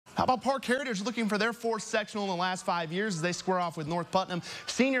How about Parke Heritage looking for their fourth sectional in the last 5 years as they square off with North Putnam?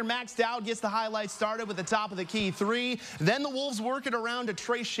 Senior Max Dowd gets the highlights started with the top of the key three. Then the Wolves work it around to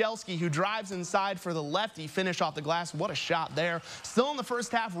Trey Shelsky, who drives inside for the lefty finish off the glass. What a shot there. Still in the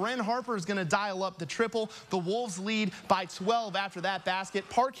first half, Ren Harper is going to dial up the triple. The Wolves lead by 12 after that basket.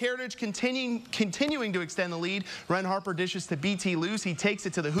 Parke Heritage continuing to extend the lead. Ren Harper dishes to BT Luce. He takes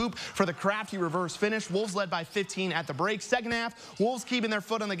it to the hoop for the crafty reverse finish. Wolves led by 15 at the break. Second half, Wolves keeping their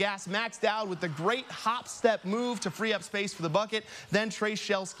foot on the gas. Max Dowd with the great hop step move to free up space for the bucket. Then Trey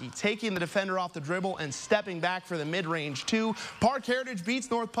Shelsky taking the defender off the dribble and stepping back for the mid-range two. Parke Heritage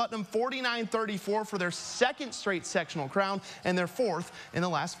beats North Putnam 49-34 for their second straight sectional crown and their fourth in the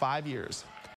last 5 years.